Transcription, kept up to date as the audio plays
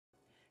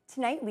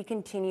Tonight, we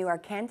continue our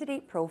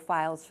candidate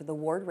profiles for the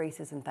ward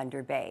races in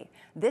Thunder Bay.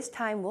 This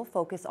time, we'll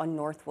focus on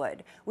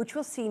Northwood, which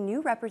will see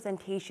new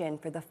representation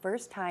for the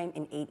first time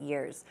in 8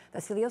 years.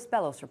 Vasilios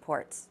Bellos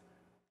reports.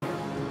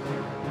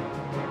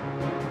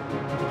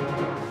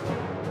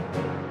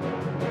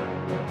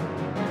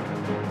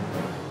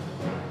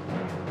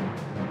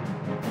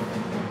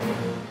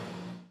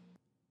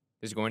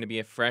 There's going to be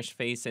a fresh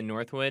face in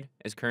Northwood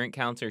as current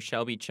councillor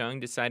Shelby Chung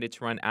decided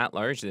to run at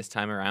large this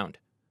time around.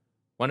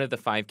 One of the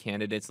 5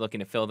 candidates looking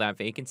to fill that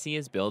vacancy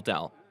is Bill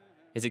Dell.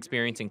 His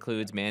experience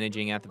includes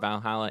managing at the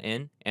Valhalla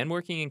Inn and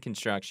working in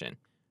construction.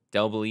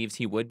 Dell believes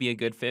he would be a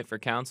good fit for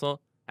council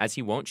as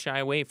he won't shy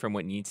away from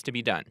what needs to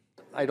be done.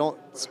 I don't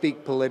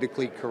speak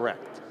politically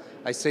correct.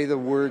 I say the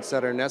words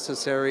that are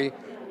necessary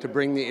to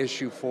bring the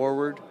issue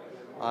forward.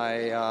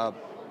 I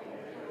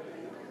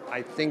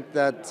think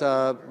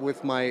that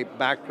with my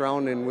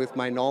background and with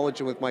my knowledge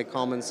and with my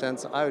common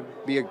sense, I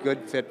would be a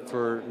good fit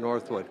for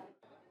Northwood.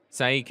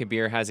 Saeed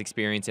Kabir has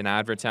experience in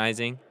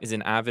advertising, is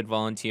an avid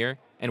volunteer,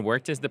 and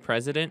worked as the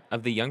president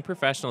of the Young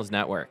Professionals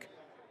Network.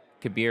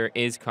 Kabir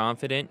is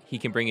confident he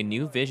can bring a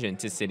new vision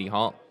to City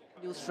Hall.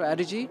 New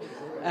strategy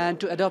and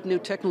to adopt new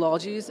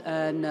technologies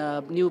and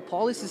new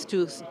policies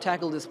to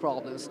tackle these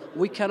problems.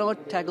 We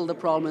cannot tackle the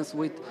problems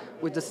with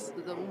this,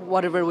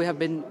 whatever we have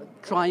been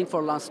trying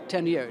for the last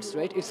 10 years,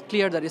 right? It's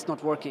clear that it's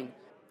not working.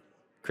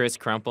 Chris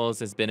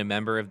Crumples has been a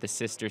member of the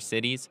Sister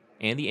Cities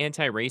and the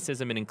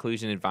Anti-Racism and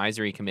Inclusion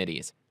Advisory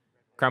Committees.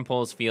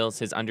 Crumples feels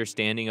his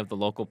understanding of the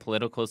local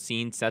political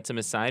scene sets him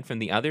aside from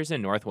the others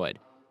in Northwood.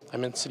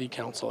 I'm in City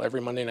Council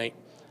every Monday night.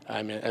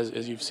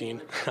 As you've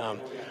seen, I'm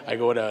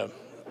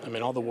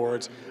in all the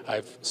wards.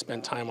 I've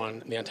spent time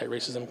on the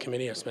Anti-Racism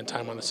Committee. I've spent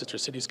time on the Sister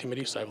Cities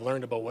Committee, so I've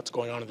learned about what's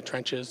going on in the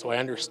trenches. So I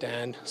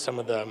understand some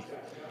of the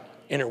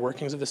inner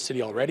workings of the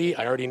city already.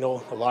 I already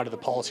know a lot of the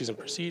policies and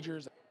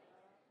procedures.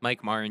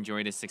 Mike Marr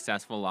enjoyed a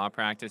successful law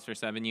practice for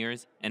 7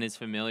 years and is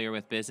familiar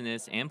with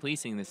business and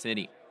policing the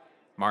city.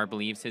 Marr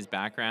believes his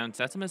background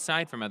sets him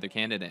aside from other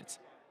candidates.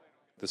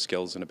 The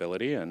skills and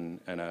ability and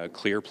a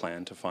clear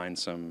plan to find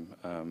some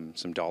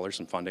dollars,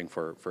 some funding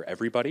for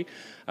everybody,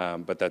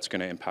 but that's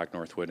going to impact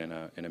Northwood in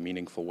a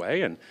meaningful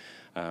way. And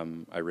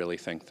I really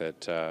think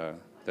that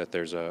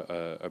there's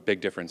a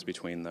big difference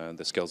between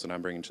the skills that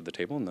I'm bringing to the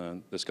table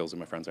and the skills that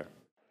my friends are.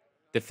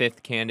 The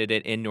 5th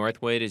candidate in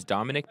Northwood is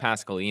Dominic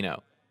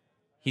Pascalino.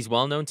 He's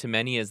well known to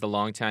many as the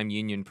longtime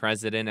union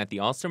president at the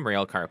Alstom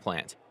railcar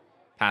plant.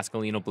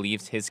 Pascalino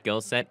believes his skill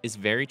set is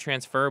very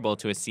transferable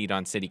to a seat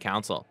on city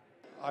council.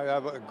 I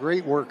have a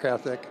great work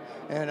ethic,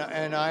 and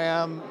I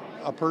am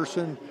a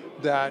person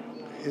that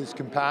is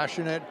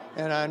compassionate,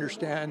 and I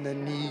understand the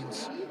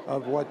needs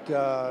of what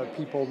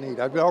people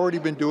need. I've already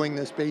been doing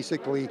this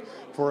basically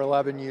for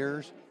 11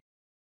 years.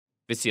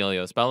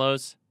 Vasilios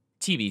Bellos,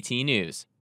 TVT News.